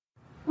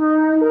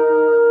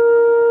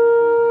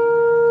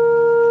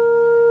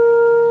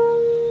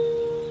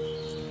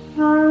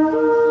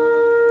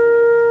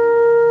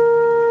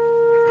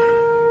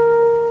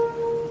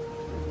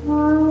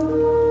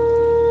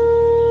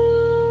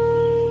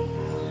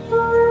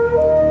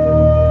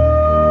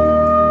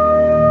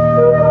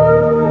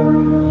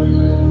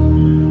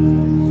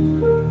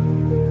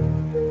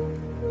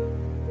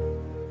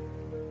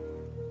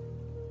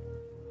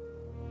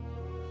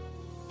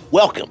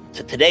Welcome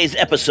to today's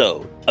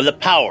episode of The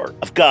Power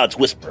of God's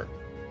Whisper,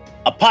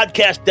 a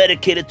podcast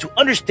dedicated to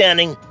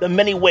understanding the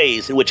many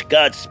ways in which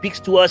God speaks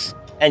to us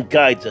and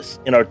guides us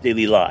in our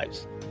daily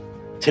lives.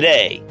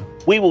 Today,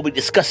 we will be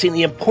discussing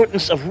the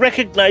importance of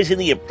recognizing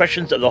the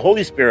impressions of the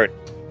Holy Spirit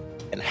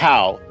and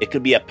how it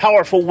can be a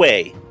powerful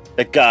way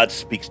that God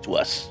speaks to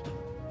us.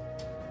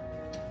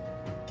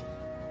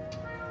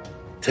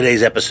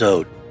 Today's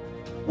episode,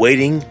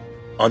 Waiting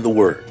on the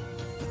Word,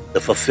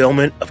 the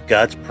fulfillment of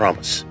God's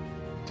promise.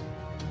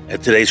 In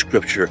today's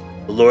scripture,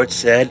 the Lord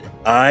said,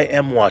 I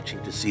am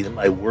watching to see that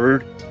my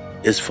word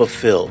is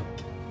fulfilled.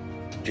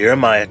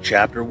 Jeremiah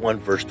chapter 1,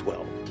 verse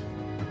 12.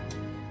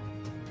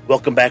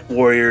 Welcome back,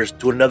 warriors,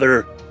 to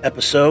another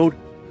episode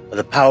of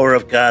the Power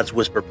of God's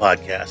Whisper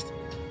podcast.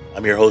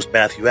 I'm your host,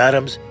 Matthew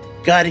Adams,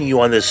 guiding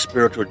you on this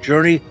spiritual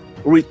journey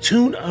where we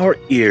tune our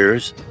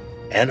ears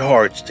and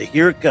hearts to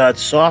hear God's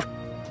soft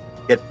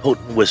yet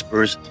potent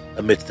whispers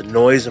amidst the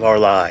noise of our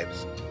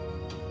lives.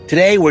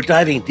 Today, we're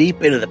diving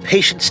deep into the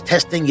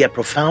patience-testing yet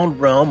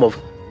profound realm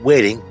of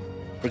waiting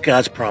for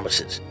God's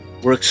promises.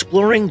 We're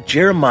exploring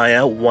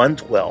Jeremiah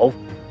 1:12,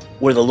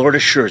 where the Lord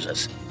assures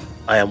us,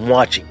 I am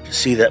watching to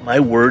see that my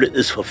word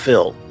is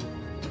fulfilled.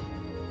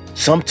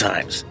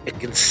 Sometimes it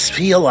can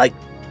feel like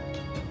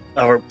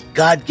our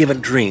God-given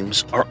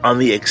dreams are on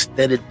the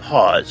extended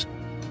pause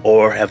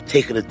or have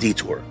taken a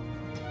detour.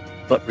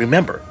 But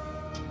remember,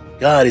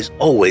 God is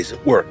always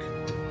at work,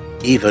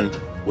 even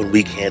when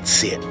we can't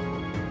see it.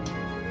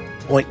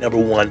 Point number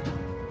one,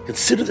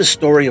 consider the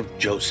story of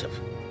Joseph,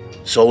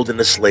 sold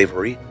into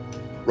slavery,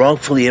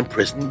 wrongfully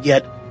imprisoned,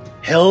 yet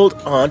held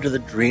on to the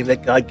dream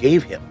that God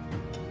gave him.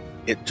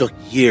 It took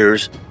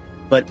years,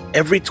 but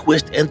every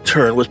twist and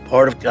turn was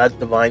part of God's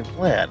divine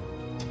plan,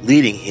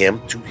 leading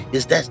him to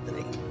his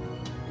destiny.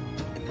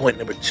 And point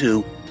number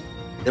two,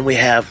 then we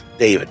have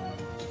David,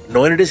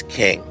 anointed as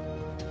king,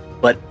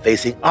 but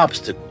facing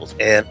obstacles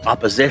and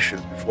opposition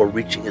before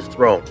reaching his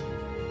throne.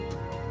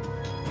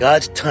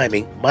 God's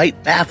timing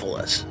might baffle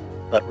us,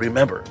 but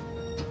remember,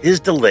 his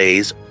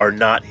delays are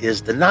not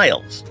his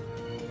denials.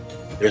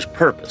 There's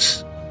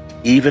purpose,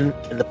 even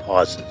in the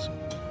pauses.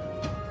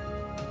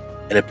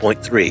 And at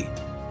point three,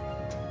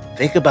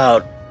 think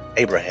about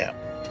Abraham,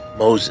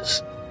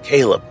 Moses,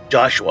 Caleb,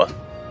 Joshua,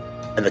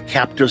 and the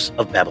captives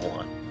of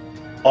Babylon.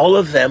 All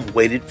of them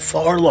waited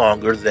far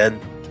longer than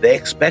they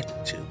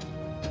expected to.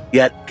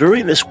 Yet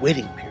during this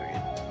waiting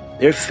period,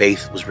 their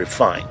faith was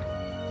refined,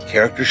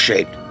 character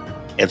shaped,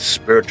 and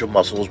spiritual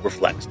muscles were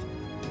flexed.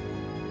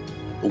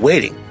 The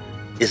waiting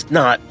is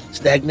not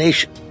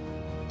stagnation.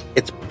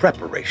 It's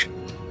preparation.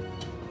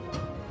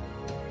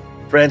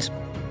 Friends,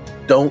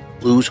 don't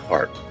lose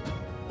heart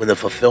when the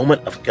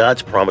fulfillment of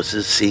God's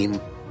promises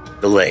seem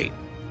delayed.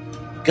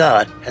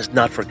 God has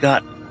not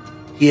forgotten.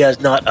 He has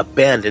not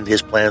abandoned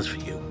his plans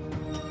for you.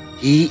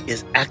 He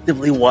is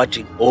actively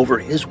watching over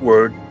his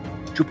word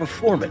to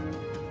perform it.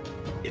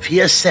 If he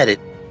has said it,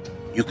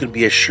 you can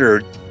be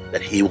assured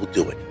that he will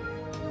do it.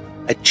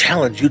 I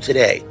challenge you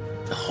today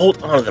to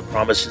hold on to the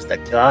promises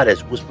that God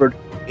has whispered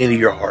into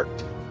your heart.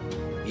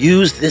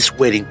 Use this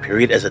waiting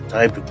period as a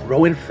time to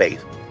grow in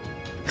faith,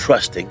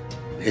 trusting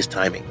in his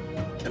timing.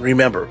 And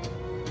remember,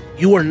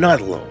 you are not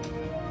alone.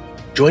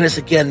 Join us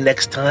again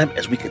next time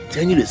as we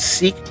continue to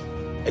seek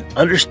and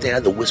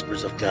understand the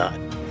whispers of God.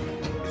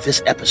 If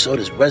this episode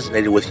has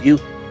resonated with you,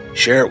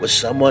 share it with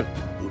someone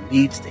who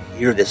needs to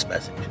hear this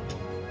message.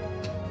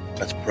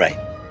 Let's pray.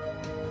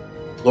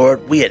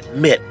 Lord, we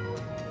admit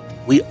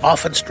we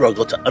often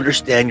struggle to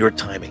understand your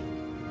timing,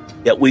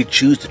 yet we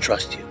choose to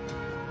trust you.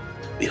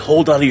 We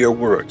hold on to your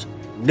words,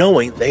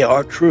 knowing they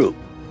are true,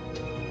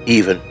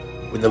 even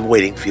when the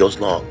waiting feels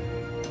long.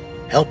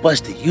 Help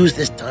us to use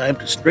this time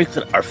to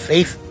strengthen our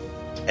faith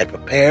and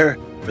prepare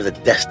for the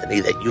destiny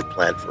that you've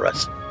planned for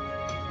us.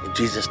 In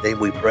Jesus' name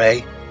we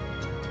pray.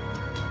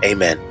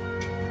 Amen.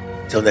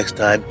 Until next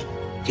time,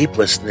 keep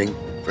listening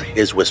for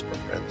his whisper,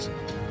 friends.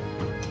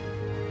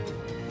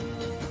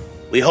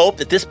 We hope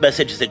that this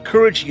message has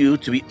encouraged you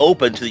to be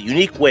open to the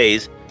unique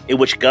ways in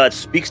which God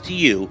speaks to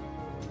you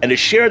and to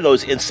share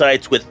those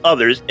insights with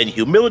others in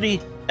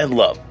humility and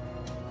love.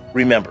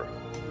 Remember,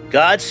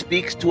 God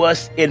speaks to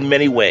us in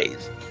many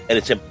ways, and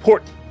it's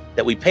important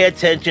that we pay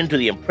attention to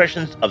the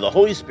impressions of the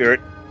Holy Spirit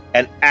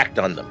and act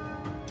on them.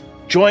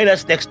 Join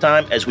us next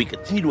time as we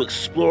continue to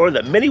explore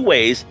the many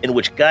ways in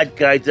which God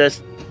guides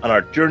us on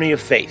our journey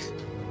of faith.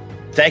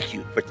 Thank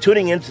you for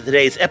tuning in to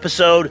today's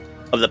episode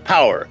of The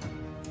Power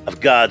of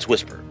God's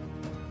Whisper.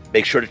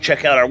 Make sure to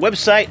check out our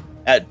website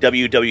at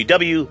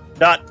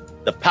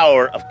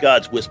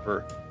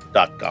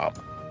www.thepowerofgodswhisper.com.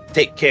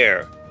 Take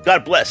care,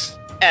 God bless,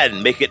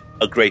 and make it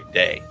a great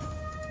day.